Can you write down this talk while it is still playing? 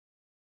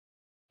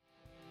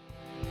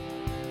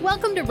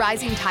Welcome to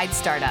Rising Tide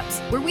Startups,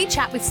 where we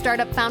chat with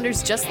startup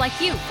founders just like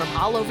you from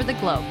all over the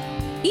globe.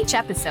 Each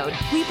episode,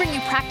 we bring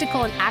you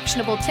practical and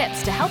actionable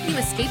tips to help you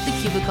escape the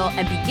cubicle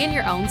and begin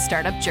your own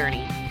startup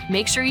journey.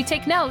 Make sure you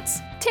take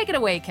notes. Take it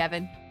away,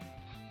 Kevin.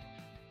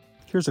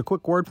 Here's a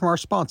quick word from our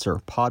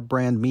sponsor,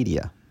 Podbrand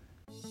Media.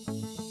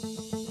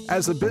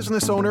 As a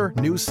business owner,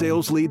 new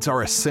sales leads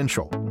are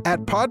essential.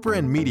 At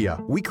Podbrand Media,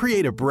 we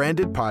create a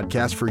branded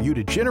podcast for you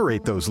to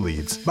generate those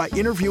leads by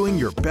interviewing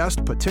your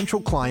best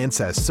potential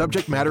clients as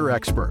subject matter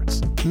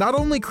experts. Not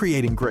only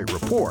creating great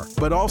rapport,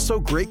 but also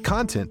great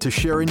content to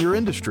share in your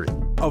industry.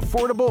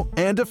 Affordable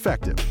and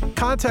effective.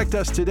 Contact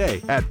us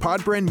today at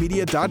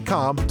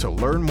podbrandmedia.com to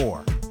learn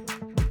more.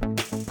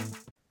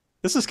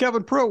 This is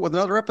Kevin Pruitt with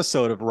another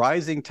episode of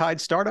Rising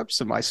Tide Startups,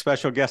 and my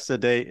special guest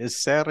today is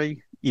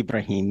Sarry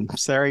Ibrahim.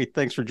 Sarry,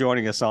 thanks for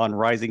joining us on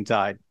Rising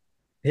Tide.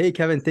 Hey,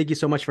 Kevin, thank you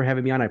so much for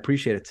having me on. I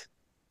appreciate it.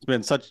 It's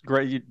been such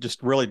great, you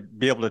just really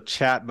be able to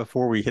chat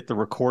before we hit the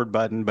record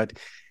button. But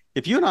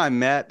if you and I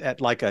met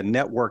at like a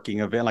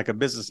networking event, like a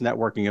business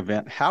networking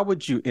event, how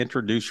would you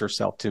introduce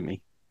yourself to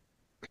me?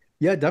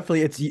 Yeah,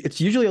 definitely.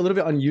 It's usually a little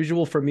bit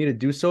unusual for me to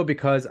do so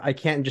because I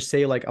can't just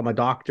say like I'm a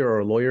doctor or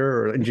a lawyer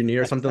or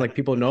engineer or something like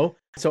people know.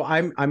 So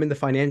I'm in the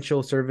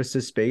financial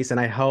services space, and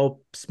I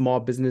help small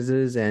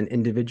businesses and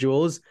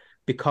individuals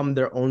become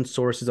their own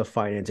sources of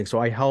financing. So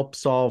I help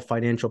solve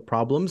financial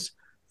problems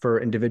for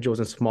individuals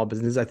and small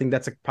businesses. I think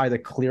that's probably the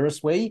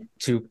clearest way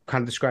to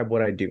kind of describe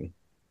what I do.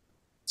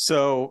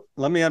 So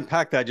let me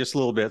unpack that just a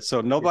little bit.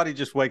 So nobody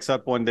just wakes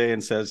up one day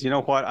and says, you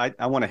know what,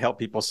 I want to help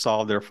people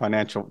solve their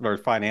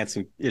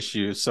financing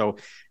issues. So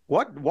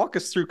walk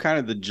us through kind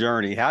of the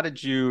journey. How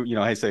did you,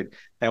 I said,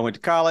 I went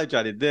to college,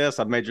 I did this,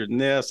 I majored in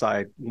this,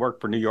 I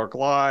worked for New York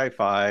Life.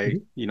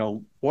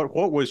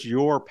 What was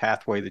your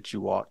pathway that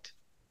you walked?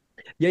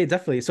 Yeah,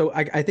 definitely. So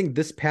I think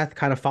this path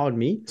kind of found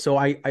me. So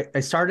I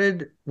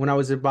started when I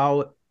was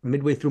about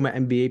midway through my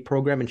MBA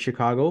program in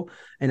Chicago,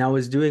 and I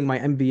was doing my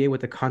MBA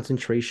with a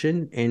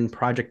concentration in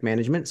project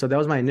management. So that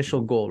was my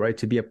initial goal, right?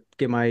 To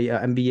get my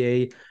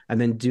MBA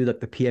and then do like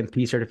the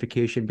PMP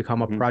certification,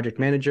 become a project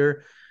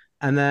manager.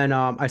 And then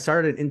I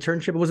started an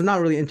internship. It was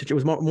not really an internship. It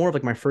was more of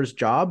like my first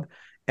job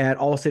at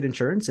Allstate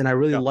Insurance. And I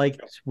really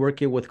liked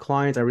working with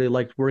clients. I really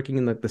liked working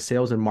in the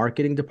sales and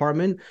marketing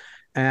department.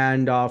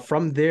 And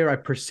from there, I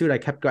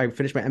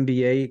finished my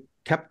MBA,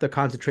 kept the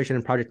concentration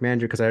in project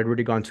manager because I had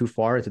already gone too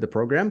far into the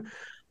program.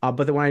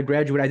 But then when I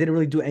graduated, I didn't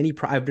really do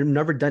I've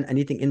never done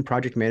anything in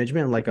project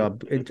management, like a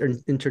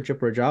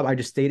internship or a job. I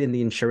just stayed in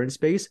the insurance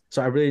space.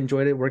 So I really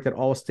enjoyed it, worked at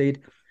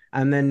Allstate.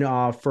 And then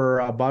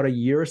for about a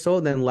year or so,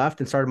 then left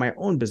and started my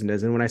own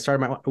business. And when I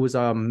started it was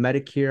a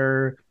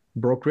Medicare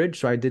brokerage.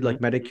 So I did like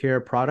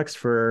Medicare products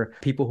for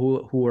people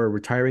who are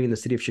retiring in the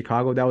city of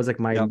Chicago. That was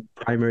like my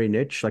primary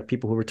niche, like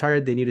people who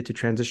retired, they needed to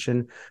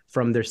transition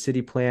from their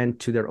city plan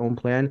to their own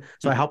plan.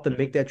 So I helped them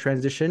make that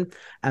transition.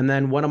 And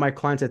then one of my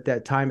clients at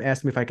that time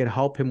asked me if I could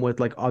help him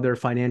with like other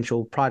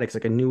financial products,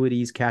 like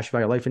annuities, cash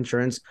value life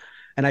insurance.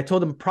 And I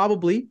told him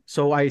probably.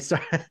 So I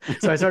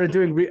started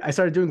doing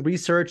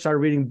research, started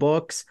reading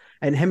books,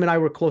 and him and I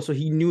were close. So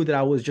he knew that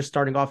I was just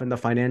starting off in the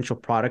financial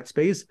product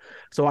space.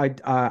 So I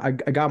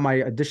got my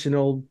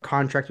additional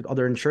contracts with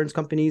other insurance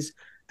companies.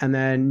 And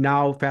then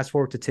now fast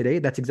forward to today,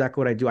 that's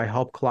exactly what I do. I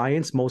help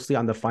clients mostly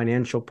on the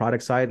financial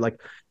product side, like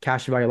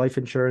cash value life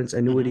insurance,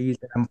 annuities.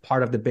 I'm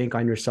part of the Bank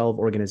on Yourself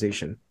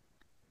organization.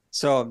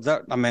 So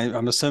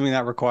I'm assuming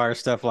that requires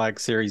stuff like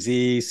Series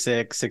E,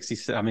 6,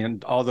 60,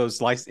 all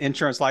those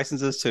insurance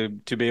licenses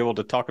to be able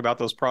to talk about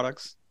those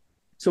products?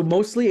 So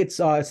mostly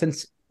it's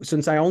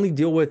since I only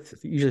deal with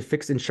usually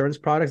fixed insurance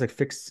products like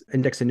fixed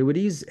index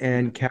annuities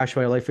and cash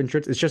value life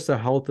insurance, it's just a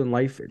health and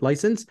life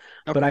license.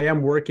 Okay. But I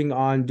am working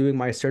on doing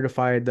my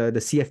certified, the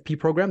CFP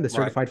program, the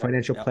Certified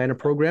Financial Planner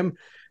program.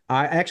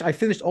 I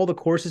finished all the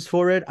courses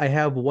for it. I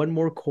have one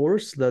more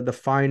course, the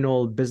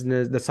final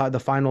business, the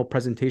final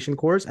presentation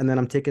course, and then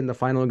I'm taking the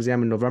final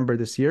exam in November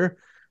this year.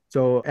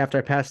 So after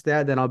I pass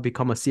that, then I'll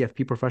become a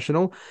CFP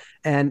professional.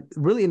 And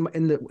really,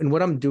 in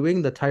what I'm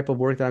doing, the type of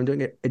work that I'm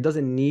doing, it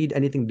doesn't need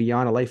anything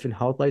beyond a life and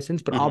health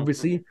license. But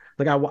obviously,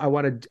 like I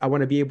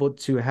want to be able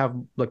to have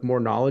like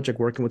more knowledge, like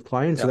working with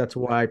clients. So that's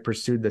why I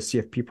pursued the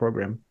CFP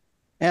program.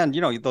 And,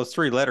 those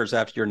 3 letters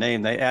after your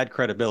name, they add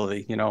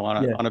credibility,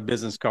 on a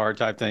business card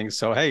type thing.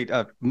 So, hey,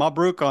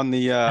 Mabruk on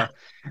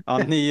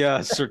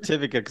the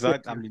certificate, because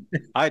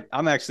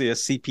I'm actually a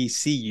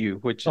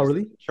CPCU, which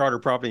is Charter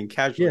Property and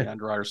Casualty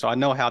Underwriter. So I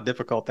know how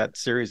difficult that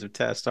series of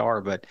tests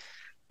are. But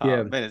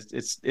man,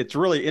 it's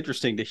really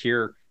interesting to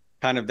hear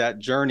kind of that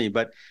journey.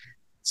 But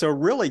so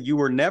really, you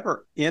were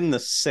never in the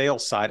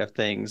sales side of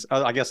things,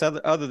 I guess,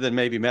 other than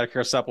maybe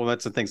Medicare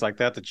supplements and things like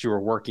that you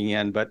were working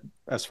in. But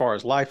as far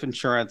as life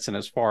insurance and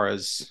as far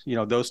as,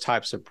 those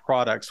types of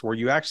products, were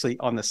you actually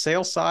on the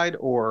sales side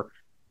or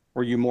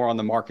were you more on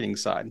the marketing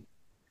side?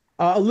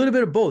 A little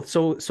bit of both.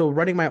 So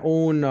running my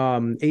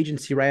own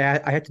agency,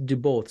 right? I had to do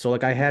both. So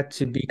like I had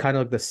to be kind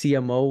of like the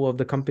CMO of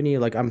the company.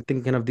 Like I'm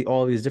thinking of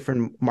all these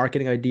different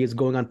marketing ideas,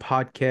 going on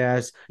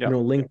podcasts, Yep.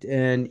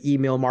 LinkedIn,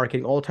 email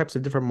marketing, all types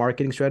of different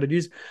marketing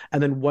strategies.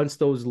 And then once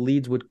those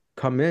leads would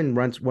come in,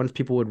 once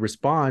people would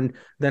respond,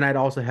 then I'd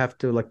also have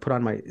to like put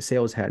on my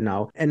sales hat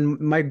now. And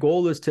my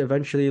goal is to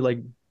eventually like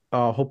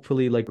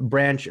hopefully like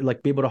branch,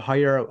 like be able to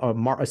hire a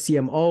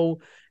CMO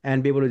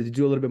and be able to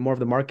do a little bit more of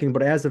the marketing.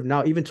 But as of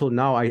now, even till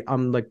now,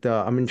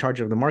 I'm in charge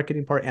of the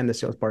marketing part and the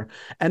sales part.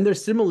 And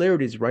there's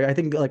similarities, right? I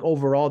think like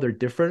overall they're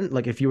different.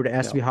 Like if you were to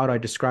ask me how do I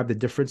describe the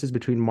differences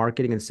between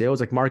marketing and sales,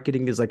 like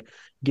marketing is like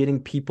getting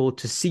people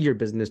to see your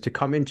business, to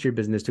come into your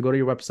business, to go to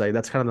your website.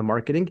 That's kind of the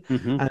marketing.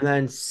 And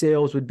then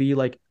sales would be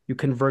like you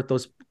convert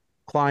those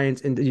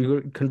clients and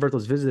you convert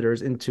those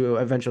visitors into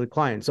eventually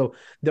clients. So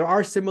there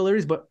are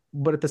similarities, but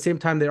at the same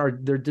time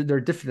they're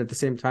different at the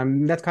same time.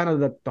 And that's kind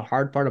of the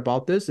hard part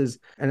about this is,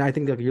 and I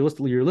think that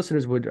your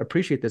listeners would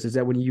appreciate this, is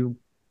that when you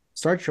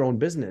start your own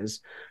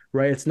business,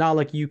 right, it's not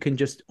like you can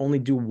just only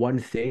do one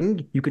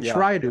thing. You could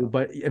try to,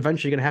 but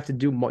eventually you're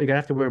gonna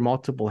have to wear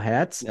multiple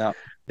hats.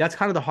 That's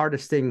kind of the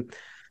hardest thing.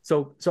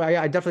 So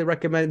I definitely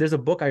recommend. There's a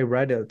book I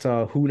read. It's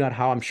Who Not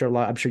How. I'm sure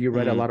you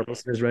read it. A lot of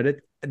listeners read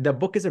it. The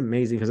book is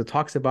amazing because it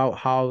talks about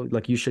how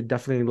like you should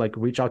definitely like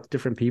reach out to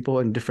different people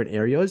in different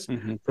areas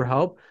for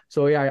help.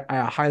 So yeah,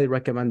 I highly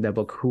recommend that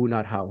book, Who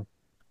Not How.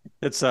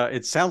 It's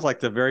it sounds like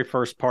the very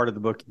first part of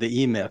the book,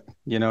 the E-Myth,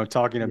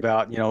 talking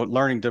about,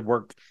 learning to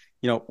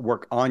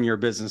work on your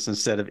business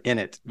instead of in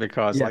it,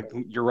 because like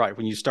you're right,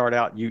 when you start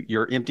out,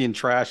 you're emptying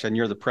trash and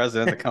you're the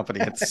president of the company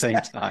at the same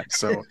time.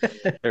 So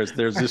there's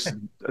just,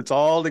 it's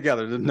all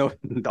together. There's no,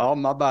 all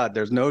my bad.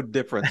 There's no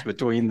difference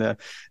between the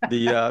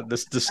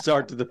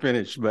start to the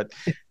finish, but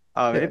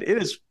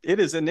it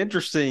is an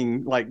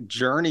interesting like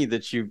journey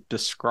that you've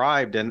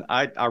described, and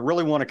I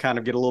really want to kind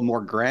of get a little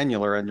more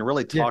granular and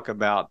really talk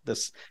about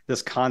this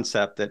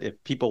concept that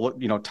if people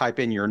look, type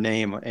in your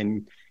name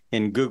and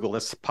in Google,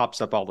 this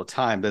pops up all the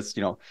time. That's,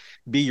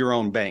 be your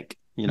own bank,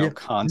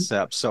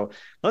 concept. So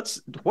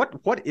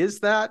what is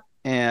that?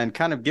 And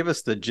kind of give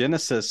us the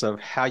genesis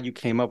of how you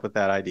came up with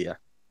that idea.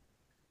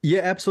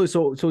 Yeah,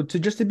 absolutely. So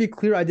just to be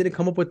clear, I didn't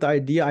come up with the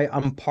idea.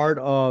 I'm part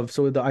of.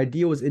 So the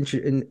idea was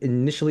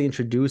initially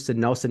introduced in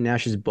Nelson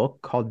Nash's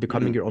book called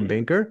Becoming Your Own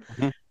Banker.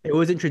 It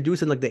was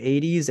introduced in like the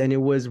 80s, and it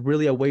was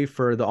really a way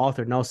for the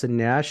author Nelson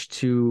Nash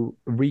to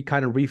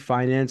kind of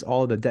refinance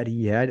all of the debt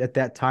he had. At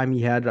that time,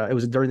 he had it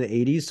was during the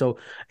 80s, so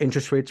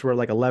interest rates were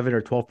like 11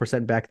 or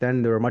 12% back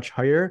then. They were much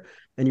higher,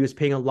 and he was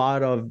paying a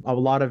lot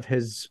of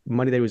his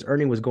money that he was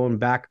earning was going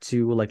back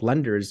to like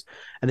lenders.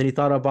 And then he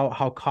thought about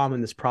how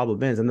common this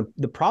problem is, and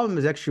the problem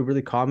is actually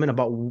really common.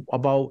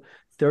 About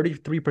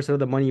 33% of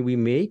the money we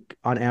make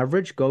on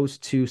average goes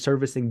to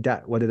servicing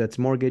debt, whether that's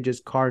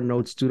mortgages, car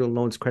notes, student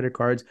loans, credit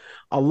cards.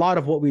 A lot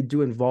of what we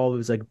do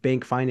involves like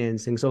bank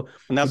financing. So,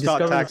 and that's not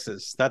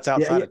taxes. That's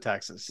outside of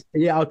taxes.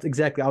 Yeah,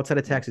 exactly. Outside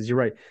of taxes. You're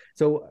right.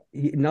 So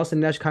Nelson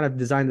Nash kind of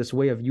designed this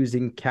way of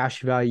using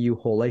cash value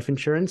whole life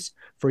insurance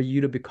for you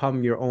to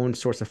become your own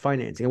source of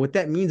financing. And what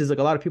that means is like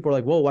a lot of people are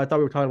like, whoa, I thought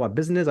we were talking about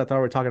business. I thought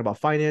we were talking about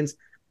finance.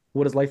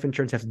 What does life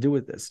insurance have to do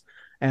with this?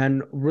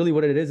 And really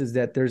what it is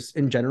that there's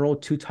in general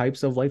two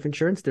types of life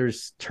insurance.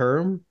 There's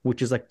term,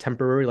 which is like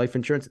temporary life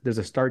insurance. There's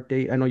a start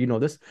date. I know you know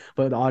this,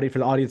 but for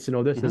the audience to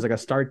know this, there's like a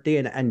start date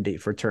and an end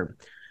date for term.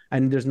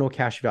 And there's no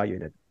cash value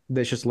in it.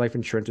 There's just life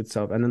insurance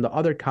itself. And then the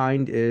other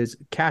kind is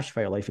cash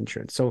value life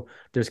insurance. So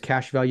there's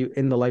cash value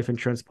in the life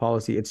insurance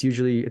policy.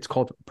 It's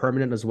called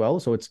permanent as well.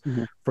 So it's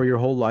for your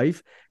whole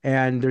life.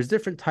 And there's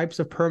different types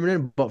of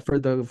permanent, but for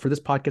this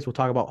podcast, we'll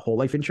talk about whole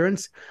life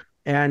insurance.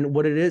 And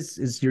what it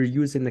is you're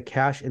using the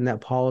cash in that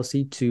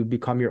policy to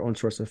become your own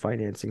source of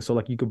financing. So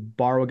like you could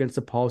borrow against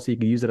the policy, you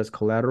could use it as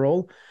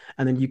collateral,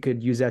 and then you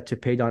could use that to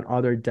pay down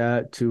other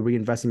debt, to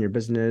reinvest in your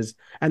business.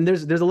 And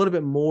there's a little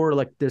bit more,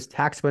 like there's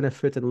tax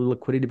benefits and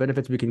liquidity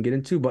benefits we can get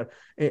into, but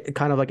it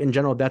kind of like in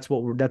general, that's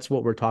what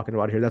we're talking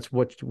about here. That's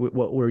what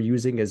we're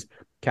using is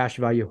cash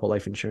value whole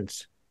life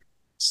insurance.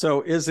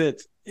 So is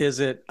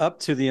it up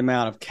to the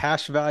amount of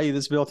cash value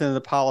that's built into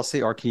the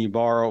policy, or can you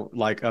borrow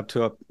like up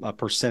to a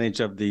percentage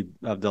of the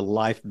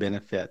life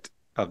benefit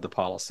of the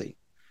policy?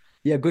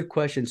 Yeah, good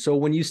question. So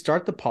when you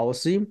start the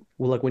policy,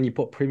 well, like when you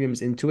put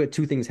premiums into it,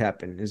 two things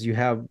happen is you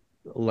have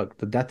like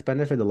the death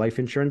benefit, the life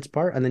insurance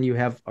part, and then you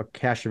have a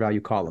cash value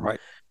column. Right.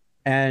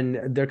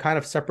 And they're kind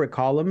of separate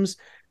columns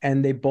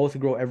and they both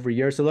grow every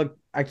year. So look,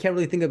 I can't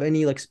really think of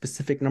any like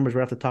specific numbers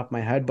right off the top of my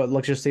head, but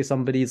let's just say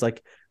somebody's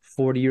like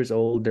 40 years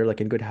old. They're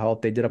like in good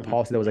health. They did a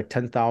policy that was like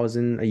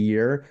 10,000 a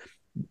year.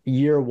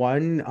 Year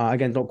one,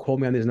 again, don't quote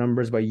me on these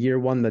numbers, but year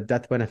one, the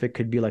death benefit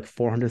could be like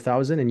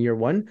 400,000 in year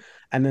one.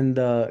 And then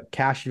the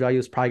cash value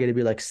is probably going to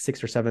be like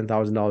 $6,000 or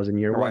 $7,000 in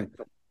year one.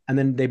 And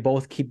then they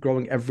both keep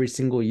growing every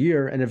single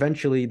year. And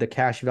eventually the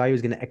cash value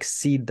is going to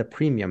exceed the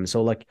premium.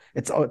 So like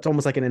it's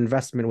almost like an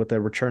investment with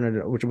a return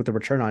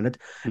on it.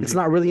 It's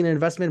not really an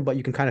investment, but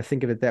you can kind of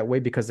think of it that way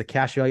because the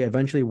cash value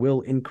eventually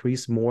will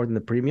increase more than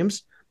the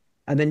premiums.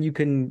 And then you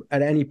can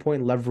at any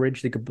point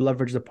leverage. They could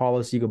leverage the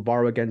policy. You could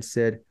borrow against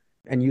it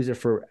and use it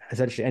for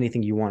essentially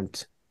anything you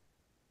want.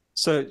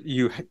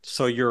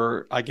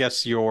 I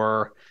guess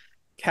your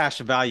cash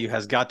value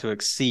has got to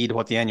exceed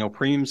what the annual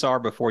premiums are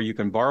before you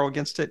can borrow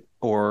against it,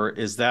 or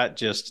is that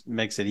just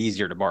makes it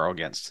easier to borrow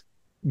against?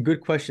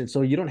 Good question.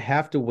 So you don't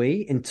have to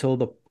wait until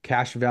the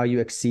cash value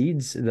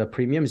exceeds the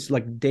premiums.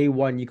 Like day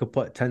one, you could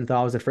put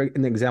 10,000 for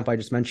in the example I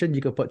just mentioned,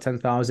 you could put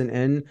 10,000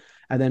 in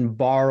and then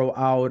borrow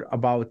out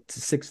about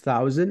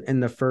 6,000 in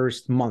the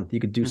first month. You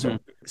could do so.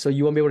 So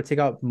you won't be able to take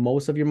out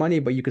most of your money,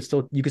 but it's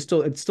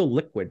still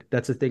liquid.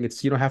 That's the thing.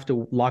 You don't have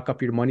to lock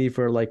up your money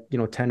for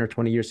 10 or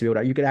 20 years to be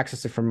able to, you can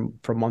access it from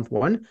month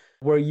one,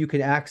 where you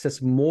can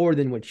access more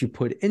than what you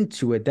put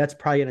into it. That's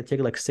probably going to take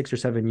like 6 or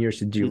 7 years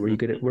to do,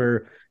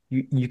 where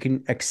you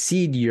can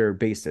exceed your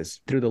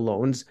basis through the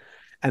loans.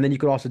 And then you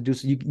could also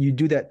you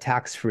do that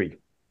tax free.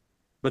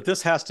 But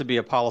this has to be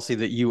a policy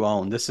that you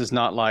own. This is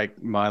not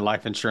like my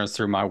life insurance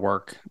through my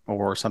work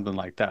or something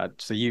like that.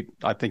 So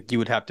I think you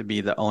would have to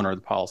be the owner of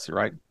the policy,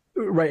 right?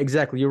 Right,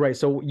 exactly. You're right.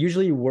 So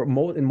usually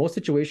in most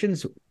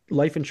situations,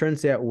 life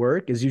insurance at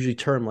work is usually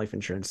term life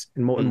insurance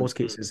in most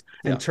cases.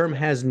 And term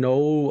has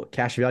no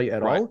cash value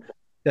at all.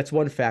 That's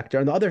one factor.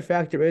 And the other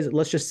factor is,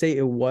 let's just say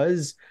it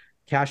was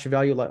cash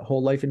value, like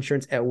whole life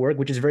insurance at work,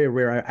 which is very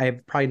rare.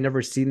 I've probably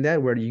never seen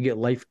that where you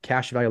get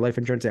cash value life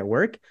insurance at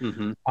work.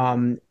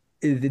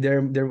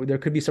 There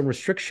could be some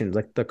restrictions,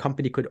 like the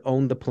company could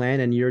own the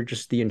plan and you're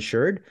just the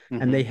insured,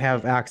 and they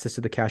have access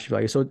to the cash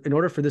value. So in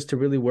order for this to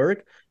really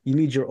work, you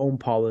need your own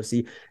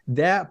policy.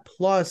 That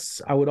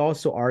plus, I would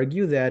also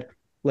argue that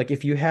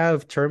if you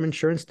have term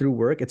insurance through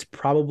work, it's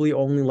probably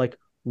only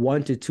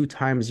 1 to 2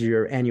 times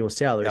your annual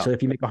salary. So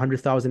if you make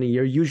 $100,000 a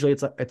year, usually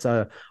it's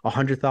a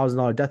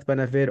 $100,000 death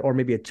benefit, or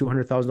maybe a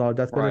 $200,000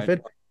 death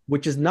benefit,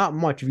 which is not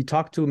much. If you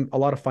talk to a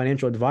lot of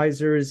financial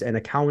advisors and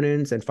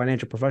accountants and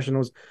financial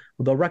professionals,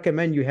 they'll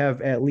recommend you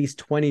have at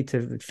least 15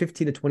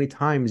 to 20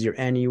 times your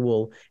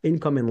annual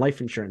income in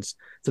life insurance.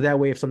 So that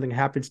way, if something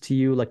happens to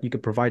you, you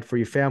could provide for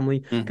your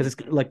family, because it's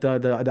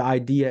the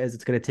idea is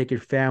it's going to take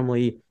your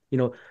family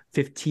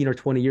 15 or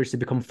 20 years to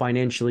become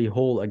financially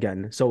whole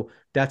again. So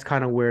that's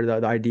kind of where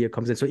the idea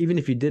comes in. So even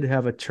if you did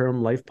have a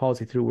term life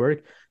policy through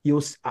work,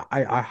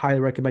 I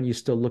highly recommend you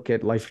still look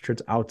at life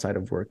insurance outside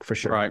of work for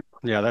sure. Right.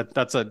 Yeah.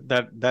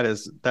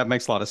 That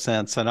makes a lot of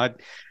sense. And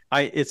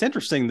it's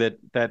interesting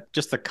that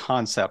just the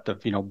concept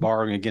of,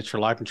 borrowing against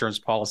your life insurance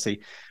policy.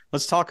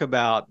 Let's talk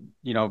about,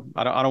 I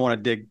don't want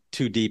to dig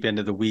too deep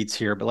into the weeds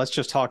here, but let's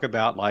just talk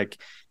about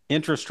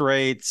interest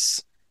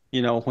rates,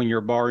 when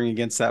you're borrowing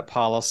against that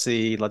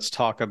policy. Let's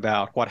talk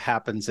about what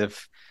happens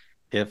if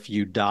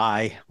you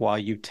die while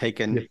you've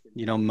taken,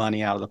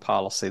 money out of the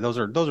policy. Those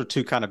are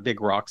two kind of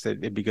big rocks that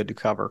it'd be good to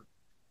cover.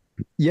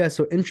 Yeah.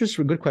 So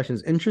good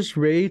questions. Interest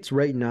rates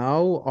right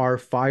now are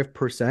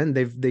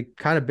 5%. They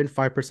kind of been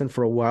 5%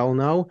 for a while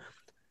now.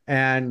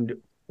 And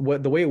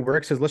the way it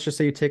works is, let's just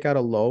say you take out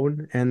a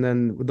loan, and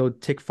then they'll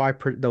take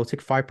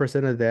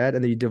 5% of that,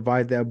 and then you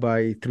divide that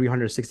by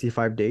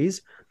 365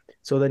 days.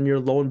 So then your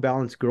loan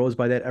balance grows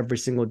by that every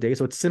single day.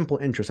 So it's simple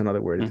interest, in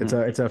other words.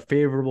 It's a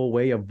favorable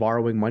way of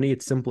borrowing money.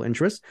 It's simple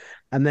interest.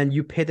 And then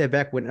you pay that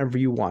back whenever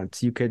you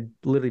want. You could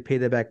literally pay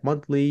that back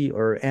monthly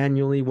or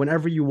annually.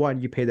 Whenever you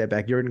want, you pay that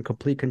back. You're in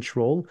complete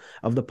control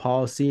of the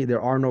policy.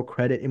 There are no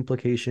credit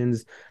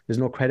implications. There's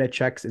no credit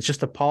checks. It's just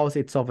the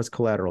policy itself as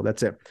collateral.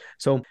 That's it.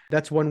 So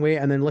that's one way.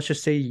 And then let's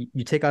just say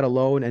you take out a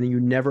loan and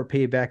you never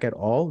pay back at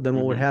all. Then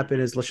what would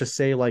happen is, let's just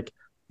say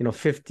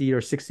 50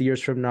 or 60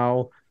 years from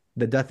now,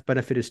 the death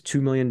benefit is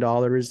 $2 million.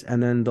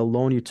 And then the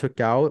loan you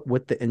took out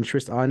with the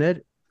interest on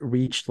it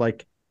reached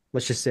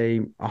let's just say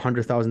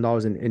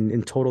 $100,000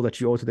 in total that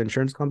you owe to the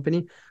insurance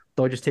company.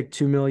 They'll just take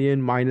 2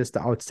 million minus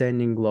the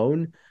outstanding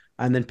loan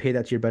and then pay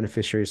that to your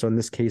beneficiary. So in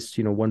this case,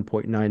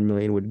 1.9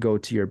 million would go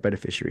to your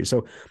beneficiary.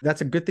 So that's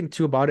a good thing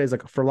too about it, is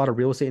for a lot of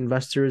real estate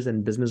investors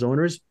and business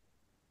owners,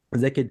 is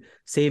they could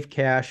save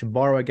cash,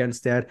 borrow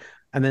against that,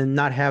 and then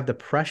not have the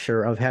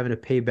pressure of having to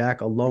pay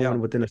back a loan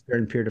within a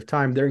certain period of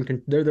time. They're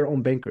their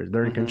own bankers.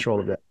 They're in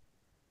control of that.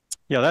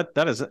 Yeah,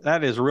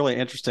 that is really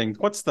interesting.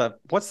 What's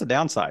the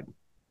downside?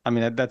 I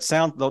mean,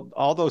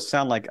 all those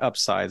sound like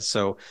upsides.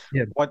 So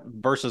what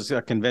versus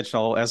a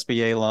conventional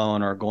SBA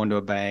loan or going to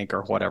a bank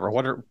or whatever?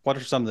 What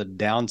are some of the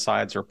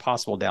downsides or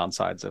possible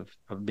downsides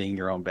of being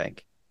your own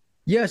bank?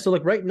 Yeah. So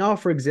right now,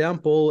 for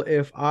example,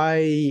 if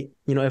I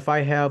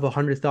have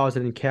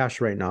 100,000 in cash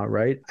right now,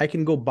 right, I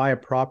can go buy a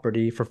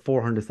property for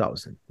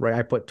 400,000, right?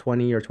 I put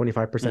 20 or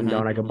 25%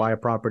 down. I can buy a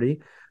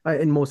property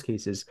in most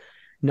cases.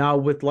 Now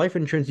with life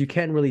insurance, you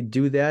can't really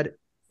do that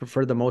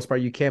for the most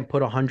part. You can't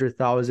put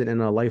 100,000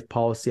 in a life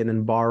policy and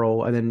then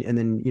borrow and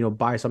then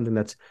buy something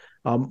that's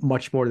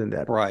much more than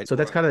that. Right. So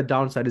that's kind of the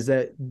downside, is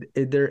that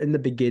they're in the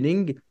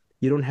beginning,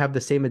 you don't have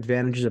the same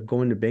advantages of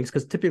going to banks,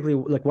 because typically,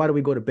 why do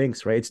we go to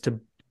banks, right? It's to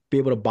be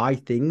able to buy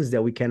things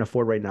that we can't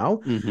afford right now.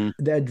 Mm-hmm.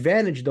 The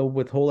advantage though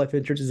with whole life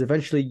insurance is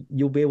eventually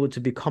you'll be able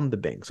to become the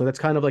bank. So that's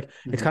kind of like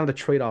it's kind of the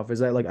trade-off is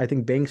that like I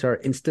think banks are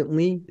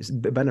instantly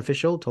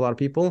beneficial to a lot of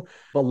people,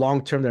 but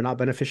long term they're not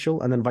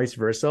beneficial, and then vice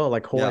versa.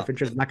 Like whole life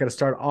insurance is not going to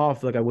start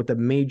off like with a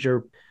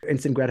major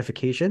instant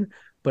gratification,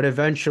 but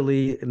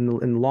eventually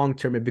in long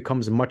term it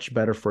becomes much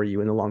better for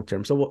you in the long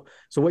term. So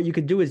what you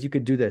could do is you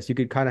could do this. You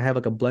could kind of have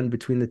like a blend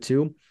between the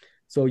two.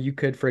 So you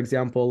could, for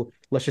example,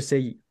 let's just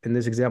say in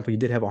this example, you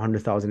did have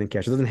 100,000 in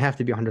cash. It doesn't have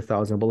to be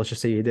 100,000, but let's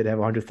just say you did have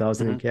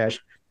 100,000 in cash.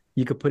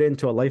 You could put it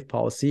into a life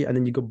policy and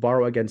then you could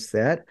borrow against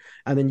that.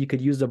 And then you could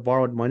use the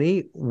borrowed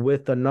money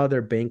with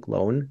another bank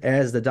loan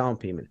as the down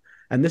payment.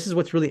 And this is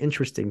what's really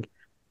interesting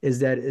is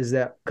that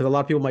because a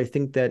lot of people might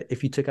think that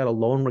if you took out a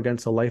loan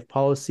against a life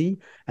policy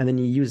and then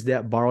you use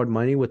that borrowed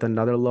money with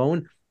another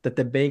loan, that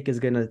the bank is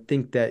going to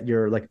think that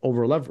you're like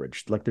over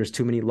leveraged, like there's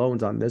too many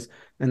loans on this.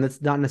 And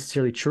that's not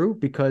necessarily true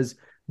because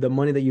the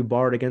money that you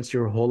borrowed against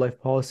your whole life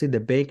policy,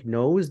 the bank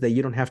knows that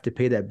you don't have to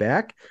pay that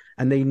back.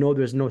 And they know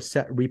there's no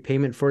set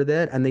repayment for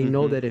that. And they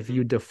know that if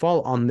you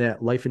default on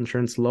that life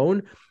insurance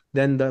loan,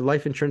 then the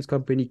life insurance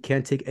company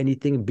can't take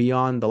anything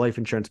beyond the life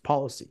insurance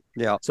policy.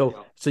 Yeah. So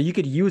you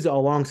could use it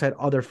alongside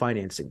other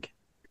financing.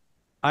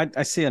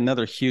 I see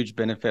another huge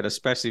benefit,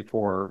 especially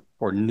for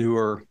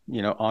newer,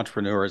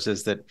 entrepreneurs,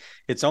 is that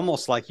it's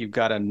almost like you've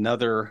got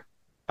another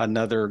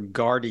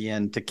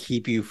guardian to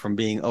keep you from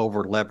being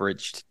over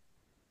leveraged,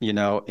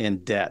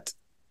 in debt.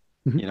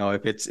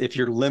 If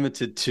you're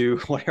limited to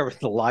whatever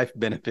the life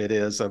benefit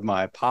is of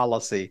my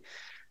policy,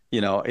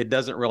 it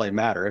doesn't really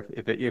matter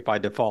if I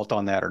default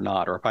on that or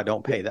not, or if I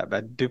don't pay that.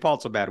 But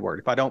default's a bad word.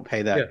 If I don't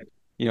pay that,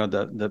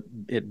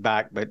 it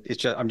back, but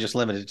I'm just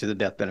limited to the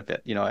death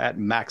benefit, at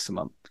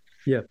maximum.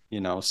 Yeah.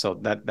 So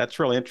that's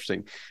really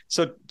interesting.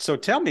 So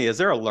tell me, is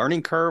there a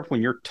learning curve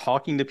when you're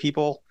talking to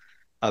people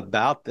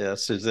about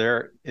this? Is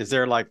there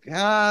like,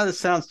 this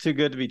sounds too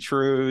good to be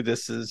true.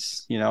 This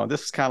is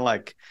kind of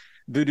like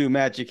voodoo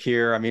magic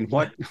here. I mean,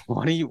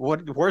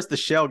 where's the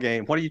shell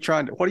game? What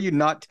are you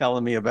not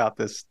telling me about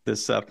this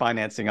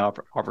financing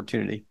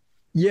opportunity?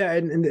 Yeah,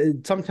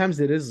 and sometimes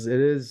it is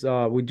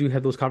we do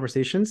have those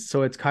conversations.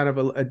 So it's kind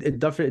of it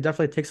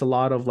definitely takes a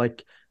lot of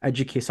like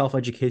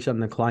self-education on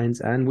the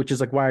client's end, which is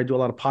like why I do a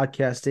lot of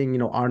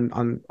podcasting,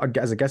 on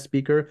as a guest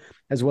speaker,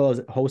 as well as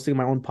hosting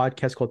my own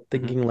podcast called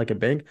Thinking Like a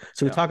Bank.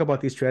 So we talk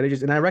about these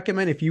strategies, and I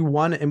recommend if you've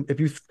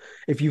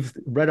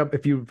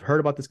heard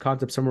about this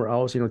concept somewhere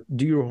else,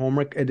 do your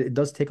homework. It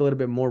does take a little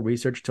bit more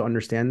research to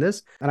understand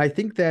this, and I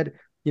think that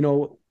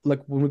like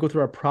when we go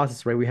through our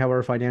process, right, we have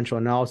our financial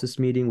analysis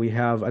meeting,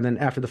 and then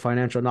after the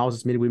financial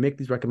analysis meeting, we make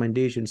these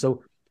recommendations.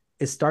 So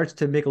it starts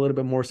to make a little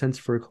bit more sense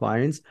for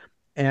clients.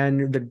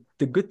 And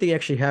the good thing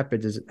actually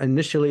happens is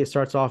initially it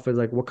starts off as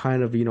like, what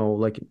kind of,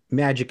 like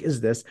magic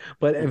is this?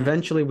 But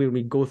eventually when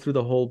we go through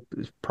the whole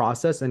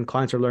process and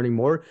clients are learning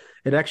more,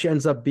 it actually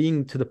ends up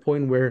being to the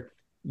point where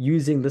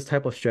using this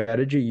type of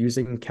strategy,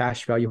 using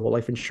cash value whole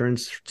life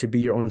insurance to be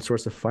your own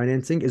source of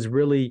financing is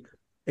really,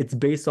 it's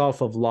based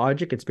off of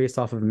logic. It's based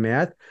off of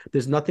math.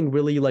 There's nothing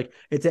really like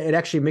it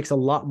actually makes a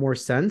lot more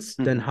sense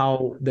than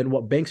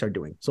what banks are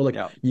doing. So like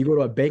you go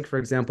to a bank, for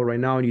example, right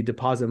now, and you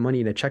deposit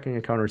money in a checking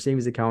account or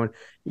savings account,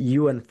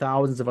 you and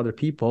thousands of other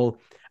people.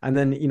 And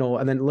then,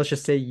 let's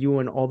just say you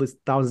and all these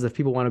thousands of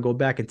people want to go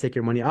back and take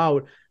your money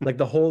out. Like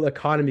the whole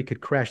economy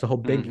could crash. The whole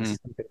banking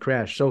system could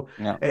crash. So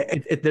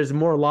there's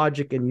more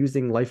logic in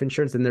using life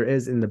insurance than there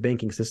is in the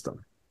banking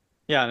system.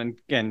 Yeah,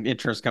 and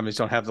insurance companies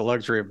don't have the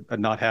luxury of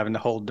not having to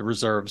hold the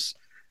reserves,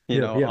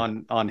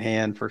 on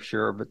hand for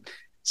sure. But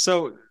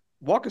so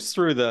walk us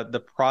through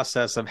the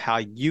process of how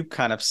you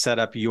kind of set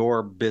up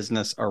your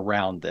business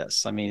around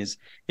this. I mean,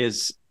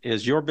 is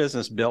your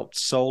business built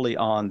solely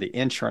on the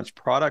insurance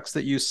products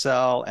that you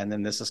sell, and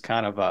then this is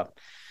kind of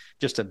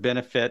just a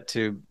benefit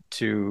to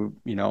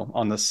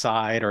on the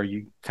side? Or are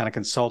you kind of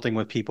consulting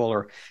with people,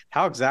 or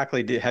how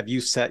exactly have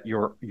you set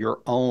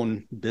your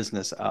own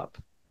business up?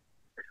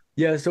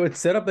 Yeah, so it's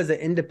set up as an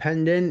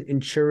independent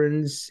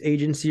insurance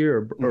agency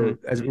or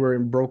as we're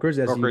in brokers,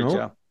 as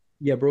brokerage,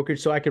 brokerage.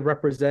 So I could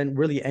represent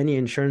really any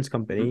insurance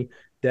company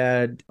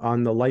that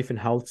on the life and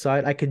health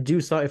side. I could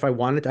do so if I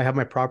wanted. I have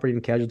my property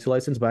and casualty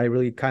license, but I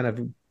really kind of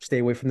stay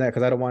away from that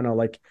because I don't want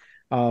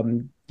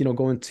to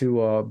go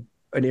into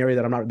an area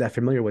that I'm not that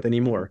familiar with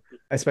anymore,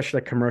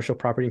 especially like commercial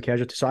property and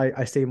casualty. So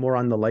I stay more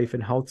on the life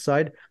and health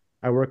side.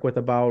 I work with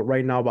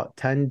right now about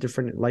 10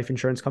 different life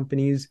insurance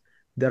companies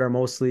that are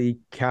mostly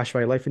cash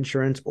value life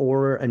insurance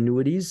or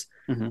annuities.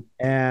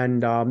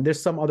 And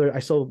there's some other, I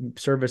still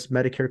service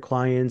Medicare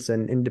clients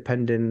and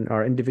independent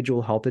or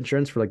individual health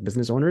insurance for like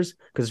business owners,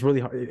 because it's really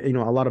hard,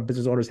 a lot of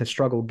business owners have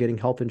struggled getting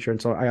health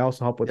insurance. So I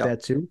also help with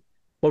that too.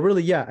 But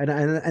really, and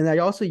I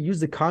also use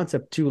the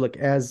concept too, like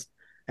as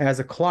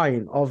a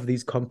client of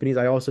these companies,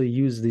 I also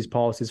use these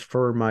policies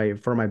for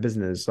my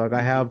business. Like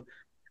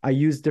I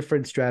use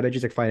different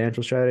strategies, like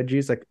financial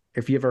strategies. Like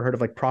if you ever heard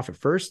of like profit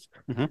first,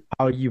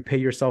 how you pay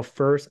yourself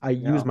first, I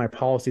use my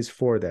policies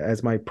for that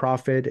as my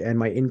profit and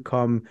my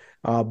income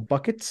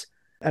buckets.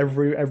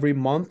 Every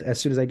month, as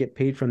soon as I get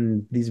paid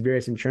from these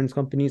various insurance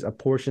companies, a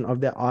portion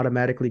of that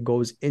automatically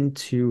goes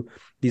into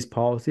these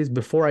policies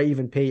before I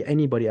even pay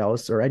anybody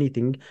else or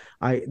anything.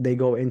 They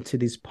go into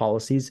these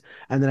policies,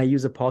 and then I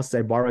use the policies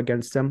I borrow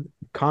against them,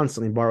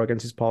 constantly borrow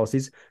against these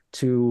policies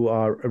to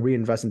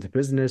reinvest into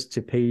business,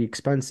 to pay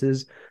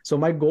expenses. So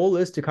my goal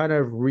is to kind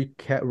of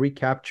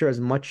recapture as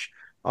much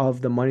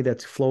of the money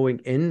that's flowing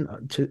in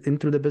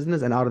through the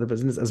business and out of the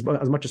business as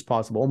much as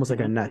possible, almost like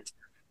a net.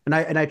 And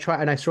I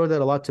show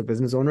that a lot to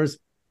business owners.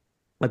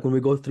 Like when we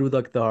go through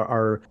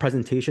our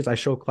presentations, I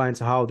show clients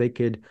how they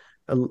could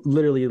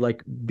literally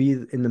like be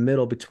in the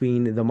middle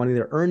between the money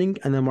they're earning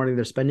and the money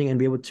they're spending and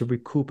be able to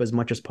recoup as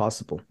much as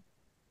possible.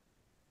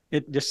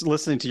 Just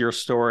listening to your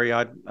story,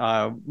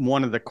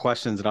 one of the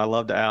questions that I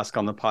love to ask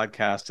on the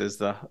podcast is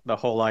the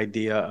whole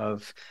idea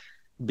of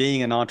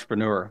being an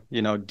entrepreneur.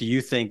 Do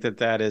you think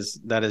that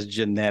is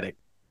genetic?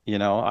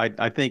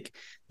 I think,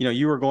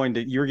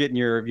 you're getting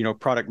your,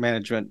 product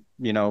management,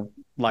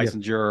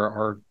 licensure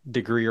or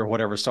degree or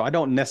whatever. So I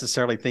don't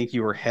necessarily think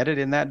you were headed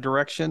in that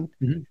direction.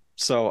 Mm-hmm.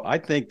 So I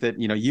think that,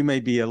 you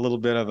may be a little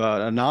bit of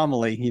an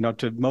anomaly,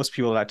 to most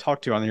people that I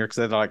talk to on here, because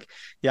they're like,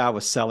 yeah, I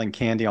was selling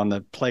candy on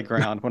the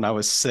playground when I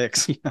was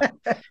 6.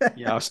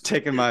 I was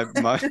taking my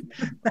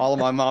all of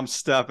my mom's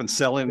stuff and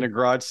selling in the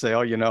garage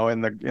sale,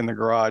 in the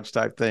garage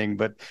type thing.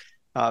 But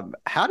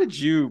how did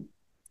you,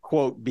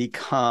 quote,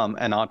 become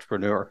an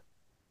entrepreneur?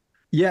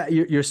 Yeah,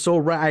 you're so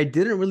right. I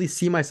didn't really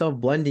see myself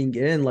blending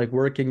in, like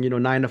working,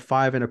 9 to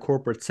 5 in a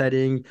corporate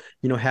setting,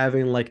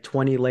 having like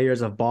 20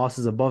 layers of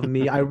bosses above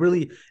me. I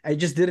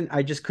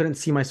just couldn't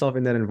see myself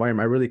in that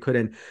environment. I really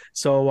couldn't.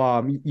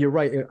 So you're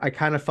right. I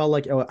kind of felt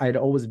like I'd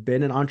always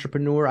been an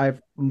entrepreneur.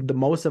 The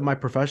most of my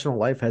professional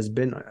life has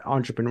been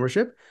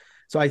entrepreneurship.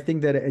 So I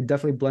think that it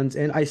definitely blends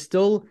in.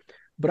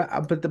 But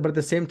at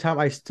the same time,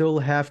 I still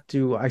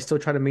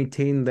try to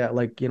maintain that,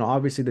 like,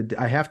 obviously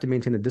I have to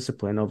maintain the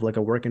discipline of like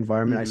a work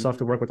environment. Mm-hmm. I still have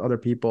to work with other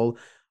people.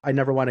 I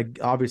never want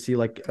to obviously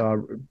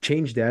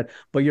change that.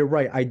 But you're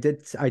right. I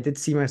did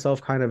see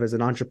myself kind of as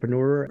an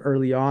entrepreneur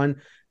early on.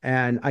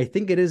 And I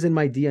think it is in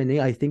my DNA.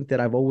 I think that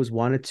I've always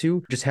wanted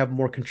to just have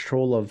more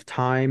control of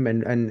time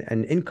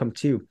and income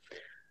too.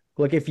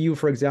 Like if you,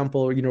 for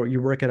example,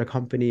 you work at a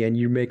company and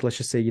you make, let's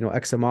just say,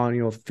 X amount,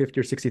 $50,000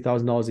 or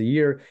 $60,000 a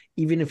year,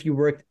 even if you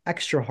worked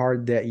extra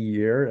hard that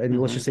year, and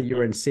let's just say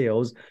you're in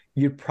sales,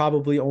 you'd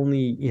probably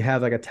only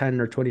have like a 10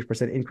 or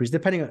 20% increase,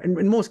 depending on,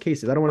 in most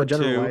cases. I don't want to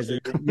generalize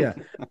it.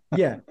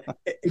 Yeah,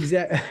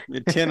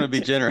 exactly. 10 would be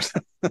generous.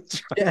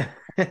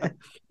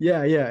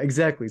 Yeah,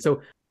 exactly.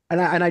 So,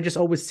 and I just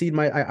always see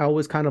I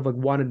always kind of like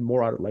wanted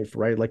more out of life,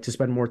 right? Like to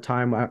spend more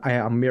time.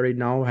 I'm married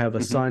now, I have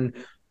a son.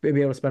 Be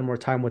able to spend more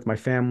time with my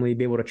family,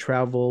 be able to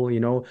travel.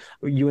 You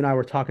and I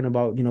were talking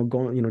about,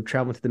 going,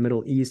 traveling to the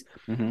Middle East.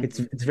 Mm-hmm.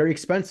 It's very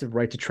expensive,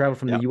 right? To travel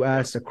from the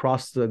US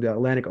across the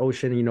Atlantic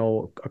Ocean,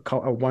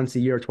 once a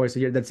year or twice a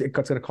year. It's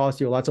going to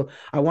cost you a lot. So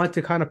I want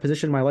to kind of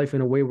position my life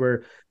in a way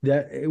where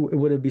that it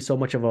wouldn't be so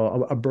much of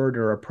a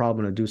burden or a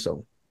problem to do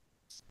so.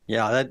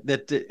 Yeah,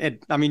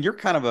 I mean, you're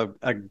kind of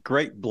a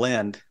great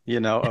blend,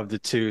 of the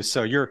two.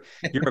 So you're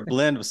a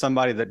blend of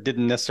somebody that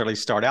didn't necessarily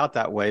start out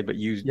that way, but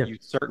you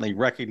certainly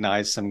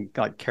recognize some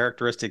like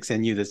characteristics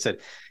in you that said,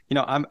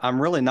 I'm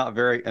really not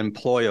very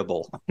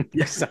employable.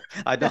 Yes,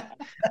 I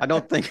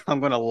don't think I'm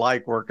going to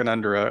like working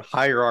under a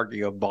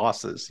hierarchy of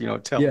bosses,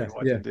 tell me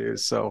what to do.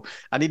 So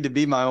I need to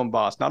be my own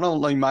boss. Not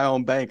only my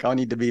own bank, I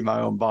need to be my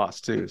own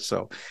boss too.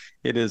 So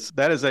that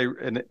is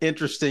an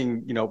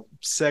interesting,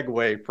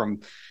 segue from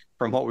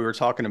what we were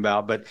talking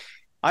about. But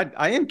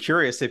I am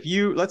curious, if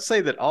let's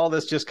say that all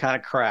this just kind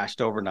of crashed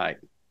overnight.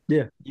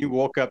 Yeah. You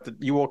woke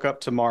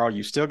up tomorrow,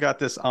 you still got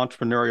this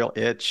entrepreneurial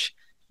itch.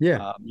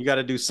 Yeah. You got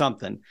to do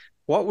something.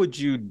 What would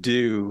you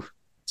do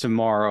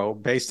tomorrow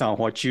based on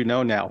what you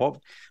know now?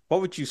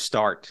 What would you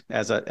start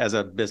as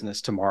a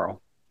business tomorrow?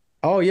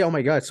 Oh yeah. Oh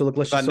my God. So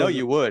look, I know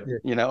you would,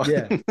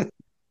 Yeah.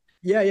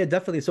 Yeah,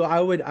 definitely. So I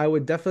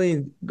would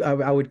definitely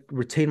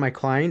retain my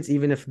clients,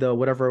 even if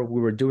whatever we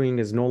were doing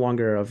is no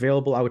longer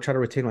available. I would try to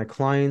retain my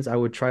clients. I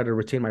would try to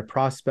retain my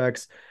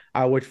prospects.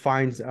 I would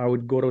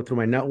go through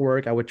my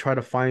network. I would try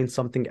to find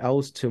something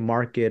else to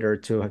market or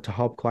to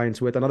help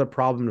clients with, another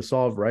problem to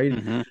solve, right?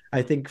 Mm-hmm.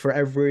 I think for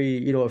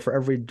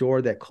every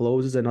door that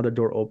closes, another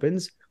door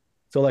opens.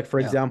 So like, for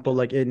example,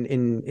 like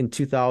in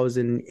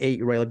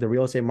 2008, right, like the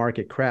real estate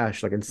market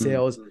crashed, like in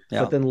sales,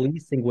 but then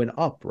leasing went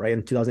up, right,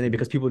 in 2008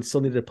 because people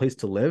still needed a place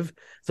to live.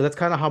 So that's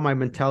kind of how my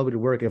mentality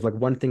would work. If like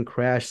one thing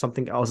crashed,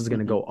 something else is going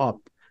to go up.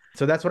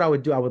 So that's what I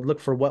would do. I would look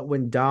for what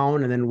went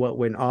down and then what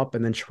went up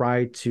and then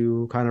try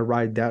to kind of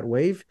ride that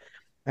wave.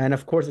 And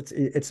of course,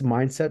 it's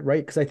mindset,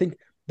 right? Because I think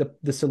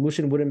the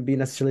solution wouldn't be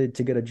necessarily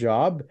to get a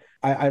job.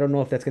 I don't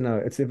know if that's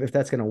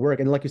gonna work.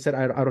 And like you said,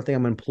 I don't think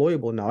I'm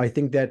employable now. I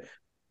think that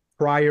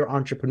prior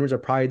entrepreneurs are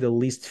probably the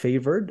least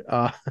favored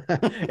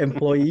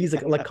employees.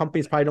 Like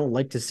companies probably don't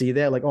like to see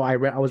that. Like, oh, I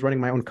was running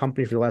my own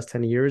company for the last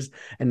 10 years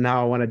and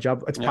now I want a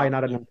job. It's probably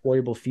not an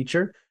employable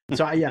feature.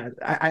 So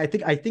I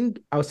think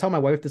I was telling my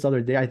wife this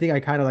other day, I think I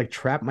kind of like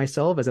trapped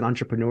myself as an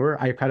entrepreneur.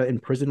 I kind of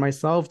imprisoned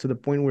myself to the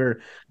point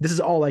where this is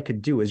all I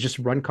could do is just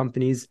run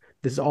companies.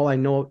 This is all I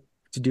know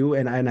to do,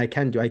 and I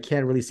can do. I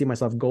can't really see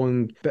myself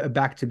going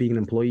back to being an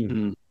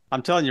employee.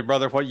 I'm telling you,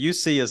 brother, what you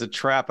see as a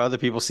trap, other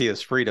people see as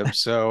freedom.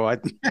 So I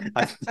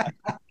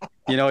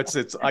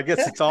it's I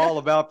guess it's all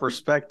about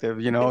perspective,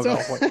 about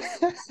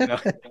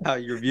what, how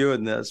you're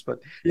viewing this. But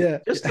yeah,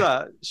 just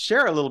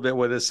share a little bit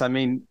with us. I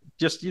mean,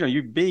 just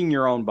you being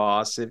your own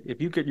boss.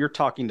 If you could, you're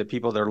talking to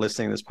people that are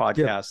listening to this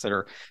podcast that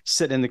are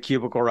sitting in the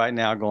cubicle right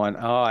now, going,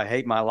 "Oh, I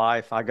hate my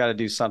life. I got to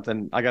do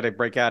something. I got to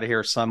break out of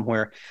here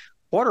somewhere."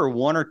 What are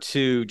one or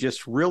two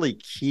just really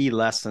key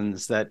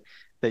lessons that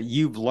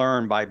you've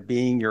learned by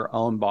being your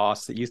own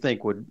boss that you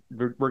think would,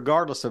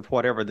 regardless of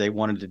whatever they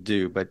wanted to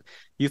do, but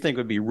you think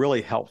would be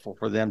really helpful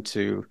for them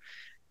to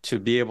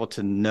be able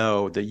to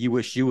know that you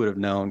wish you would have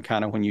known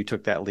kind of when you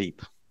took that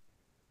leap?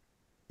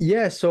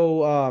 Yeah,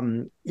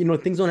 so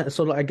things on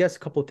so I guess a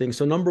couple of things.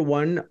 So number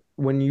one,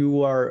 when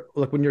you're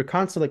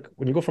constantly like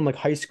when you go from like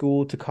high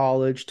school to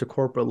college to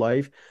corporate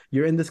life,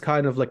 you're in this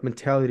kind of like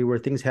mentality where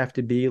things have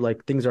to be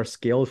like things are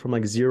scaled from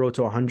like 0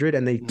 to 100,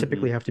 and they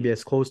typically have to be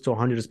as close to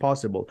 100 as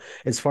possible,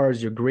 as far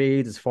as your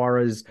grades, as far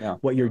as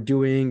what you're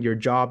doing, your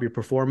job, your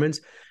performance.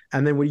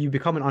 And then when you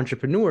become an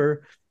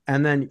entrepreneur,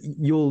 and then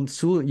you'll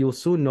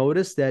soon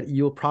notice that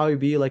you'll probably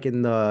be like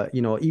in the,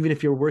 even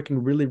if you're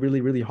working really, really,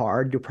 really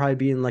hard, you'll probably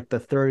be in like the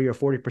 30 or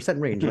 40%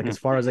 range, like as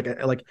far as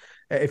like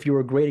if you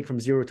were grading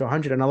from 0 to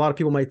 100. And a lot of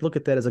people might look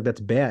at that as like,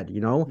 that's bad,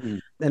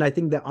 And I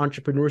think that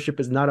entrepreneurship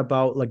is not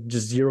about like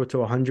just 0 to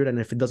 100. And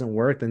if it doesn't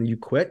work, then you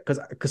quit,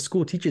 because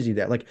school teaches you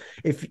that. Like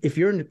if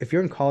you're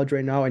in college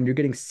right now and you're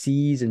getting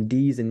C's and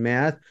D's in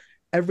math,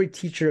 every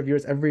teacher of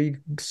yours, every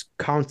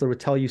counselor would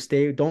tell you,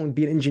 don't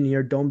be an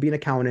engineer, don't be an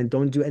accountant,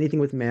 don't do anything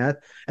with math.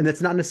 And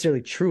that's not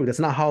necessarily true. That's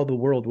not how the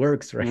world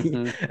works, right?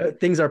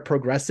 Things are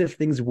progressive.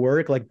 Things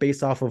work like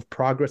based off of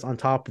progress on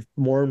top of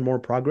more and more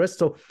progress.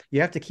 So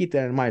you have to keep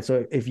that in mind.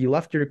 So if you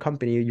left your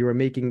company, you were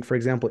making, for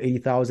example,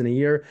 80,000 a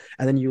year,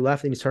 and then you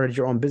left and you started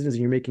your own business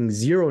and you're making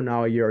 0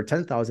 now a year or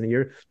 10,000 a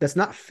year, that's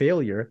not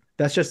failure.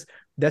 That's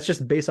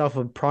just based off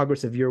of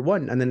progress of year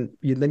 1, and then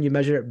you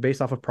measure it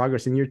based off of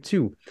progress in year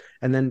 2,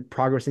 and then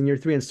progress in year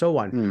 3, and so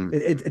on.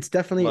 It's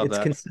definitely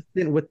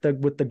consistent with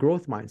the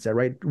growth mindset,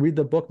 right? Read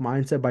the book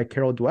Mindset by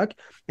Carol Dweck,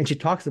 and she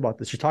talks about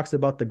this. She talks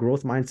about the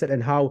growth mindset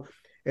and how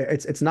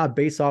it's not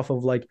based off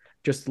of like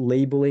just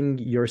labeling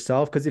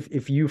yourself. Because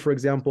if you, for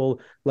example,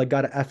 like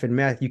got an F in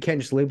math, you can't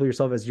just label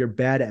yourself as you're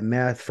bad at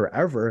math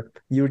forever.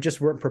 You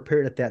just weren't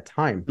prepared at that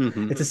time.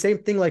 It's the same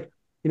thing like,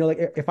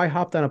 like if I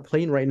hopped on a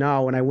plane right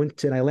now and I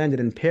landed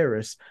in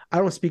Paris, I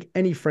don't speak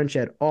any French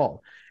at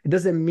all. It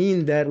doesn't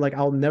mean that like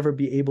I'll never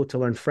be able to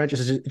learn French.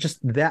 It's just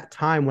that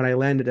time when I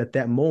landed at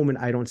that moment,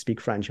 I don't speak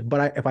French.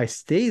 But if I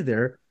stay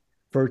there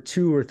for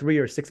 2 or 3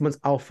 or 6 months,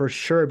 I'll for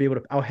sure be able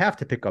to, I'll have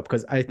to pick up,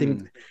 because I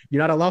think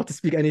you're not allowed to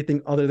speak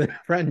anything other than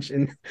French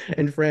in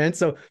France.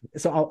 So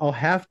I'll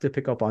have to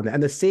pick up on that.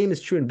 And the same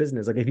is true in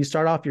business. Like if you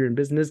start off, you're in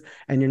business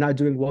and you're not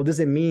doing well,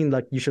 doesn't mean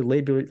like you should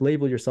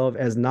label yourself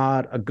as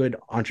not a good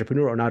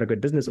entrepreneur or not a good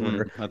business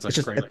owner. That's it's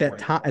just at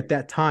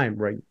that time,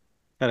 right?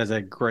 That is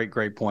a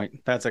great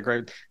point.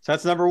 So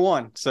that's number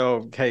 1. So,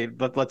 okay,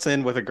 let's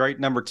end with a great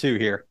number 2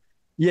 here.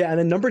 Yeah, and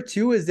then number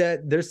 2 is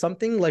that there's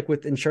something like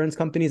with insurance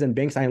companies and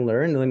banks I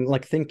learned, and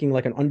like thinking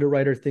like an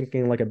underwriter,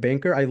 thinking like a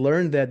banker, I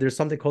learned that there's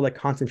something called like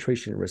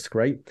concentration risk,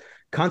 right?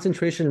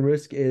 Concentration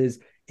risk is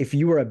if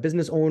you were a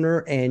business owner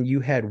and you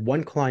had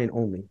one client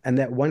only, and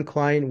that one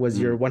client was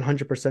your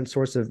 100%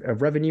 source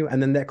of revenue,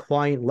 and then that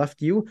client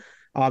left you,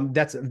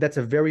 that's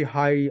a very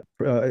high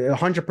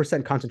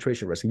 100%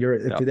 concentration risk.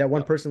 If that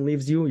one person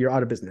leaves you, you're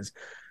out of business.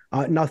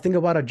 Now think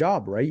about a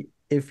job, right?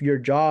 If your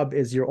job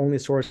is your only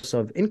source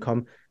of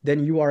income,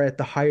 then you are at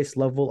the highest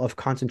level of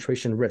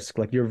concentration risk.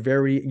 Like you're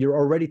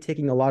already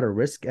taking a lot of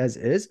risk as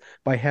is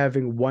by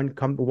having one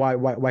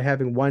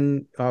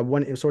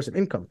source of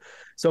income.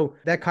 So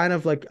that kind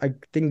of like, I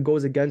think,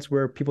 goes against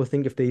where people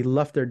think if they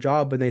left their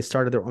job and they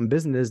started their own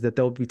business, that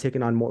they'll be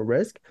taking on more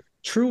risk.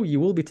 True, you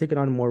will be taking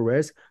on more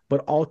risk,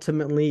 but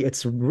ultimately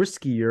it's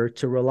riskier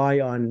to rely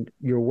on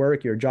your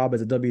work, your job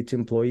as a W-2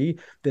 employee,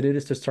 than it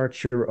is to start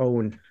your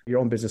own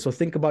business. So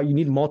think about, you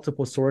need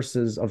multiple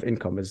sources of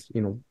income, as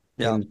plain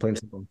and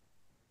simple.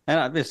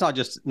 And it's not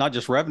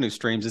just revenue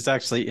streams, it's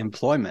actually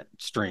employment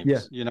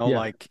streams.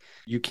 Like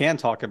you can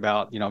talk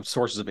about,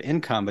 sources of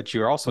income, but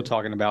you're also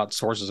talking about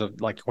sources of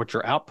like what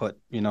your output,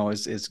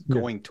 is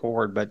going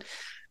toward. But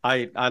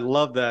I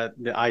love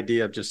the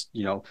idea of just,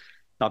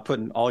 not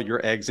putting all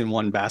your eggs in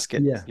one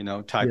basket,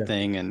 type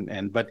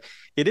thing. But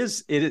it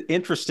is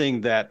interesting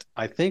that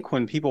I think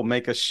when people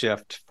make a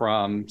shift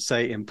from,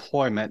 say,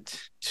 employment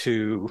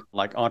to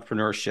like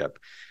entrepreneurship,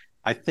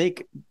 I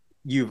think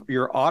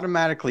you're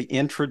automatically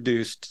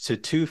introduced to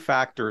 2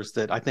 factors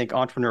that I think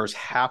entrepreneurs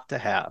have to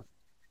have.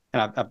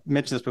 And I've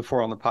mentioned this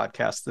before on the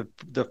podcast.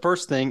 The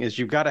first thing is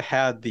you've got to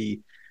have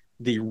the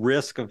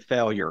risk of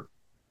failure.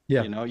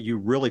 Yeah. You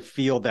really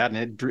feel that,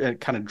 and it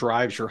kind of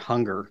drives your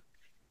hunger.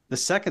 The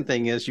second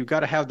thing is you've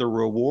got to have the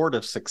reward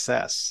of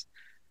success.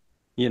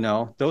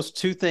 Those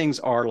two things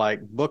are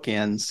like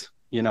bookends,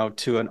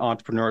 to an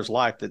entrepreneur's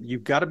life, that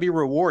you've got to be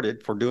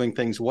rewarded for doing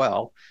things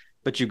well,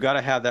 but you've got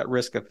to have that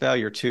risk of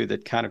failure too,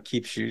 that kind of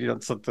keeps you,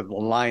 it's like the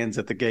lions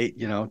at the gate,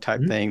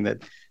 type thing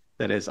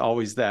that is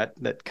always that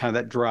kind of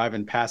that drive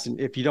and passion.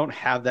 If you don't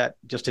have that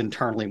just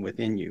internally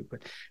within you,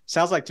 but it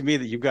sounds like to me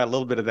that you've got a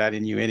little bit of that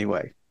in you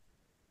anyway.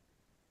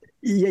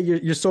 Yeah,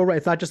 you're so right.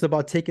 It's not just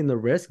about taking the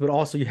risk, but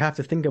also you have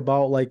to think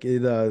about like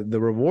the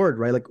reward,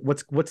 right? Like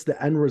what's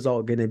the end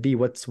result going to be?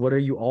 What are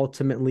you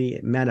ultimately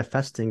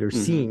manifesting or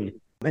seeing?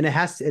 And it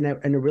has to,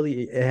 and it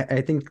really,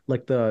 I think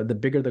like the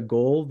bigger the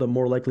goal, the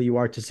more likely you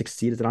are to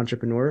succeed as an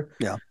entrepreneur.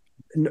 Yeah.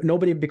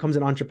 Nobody becomes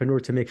an entrepreneur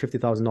to make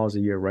 $50,000 a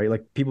year, right?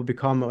 Like people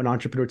become an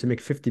entrepreneur to make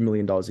 $50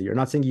 million a year.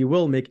 Not saying you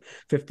will make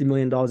 $50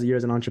 million a year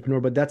as an entrepreneur,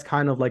 but that's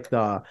kind of like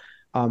the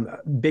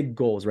big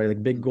goals, right?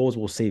 Like big goals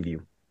will save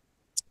you.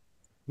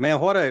 Man,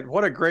 what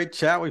a great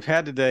chat we've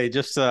had today.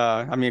 Just,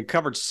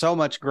 covered so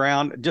much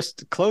ground.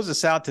 Just close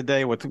us out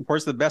today with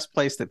where's the best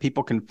place that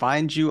people can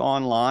find you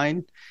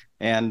online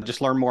and just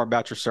learn more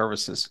about your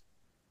services.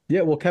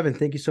 Yeah, well, Kevin,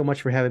 thank you so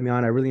much for having me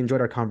on. I really enjoyed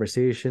our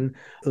conversation.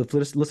 If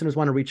listeners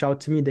want to reach out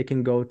to me, they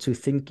can go to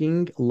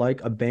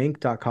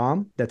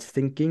thinkinglikeabank.com. That's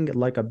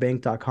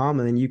thinkinglikeabank.com.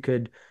 And then you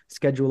could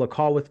schedule a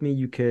call with me.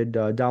 You could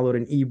download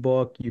an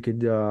ebook. You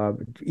could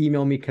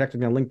email me, connect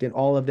with me on LinkedIn.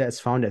 All of that is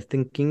found at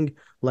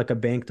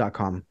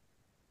thinkinglikeabank.com.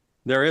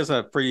 There is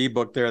a free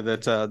ebook there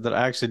that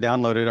I actually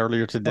downloaded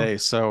earlier today.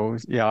 So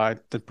yeah, I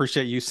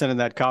appreciate you sending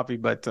that copy.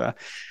 But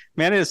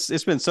man,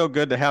 it's been so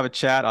good to have a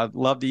chat. I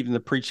loved even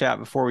the pre-chat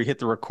before we hit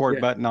the record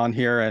button on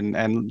here,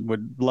 and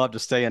would love to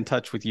stay in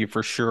touch with you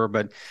for sure.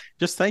 But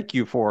just thank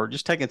you for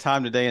just taking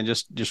time today and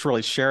just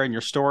really sharing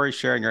your story,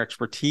 sharing your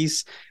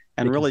expertise,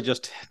 and really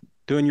just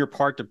doing your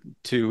part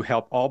to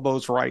help all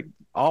boats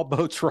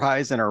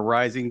rise in a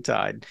rising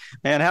tide.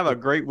 Man, have a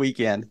great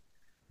weekend.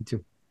 You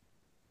too.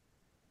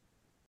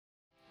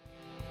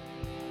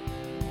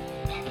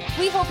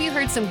 We hope you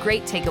heard some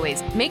great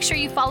takeaways. Make sure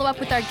you follow up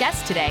with our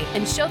guests today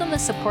and show them the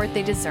support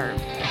they deserve.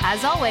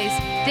 As always,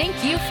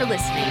 thank you for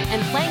listening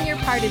and playing your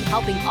part in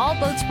helping all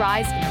boats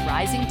rise in a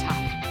rising tide.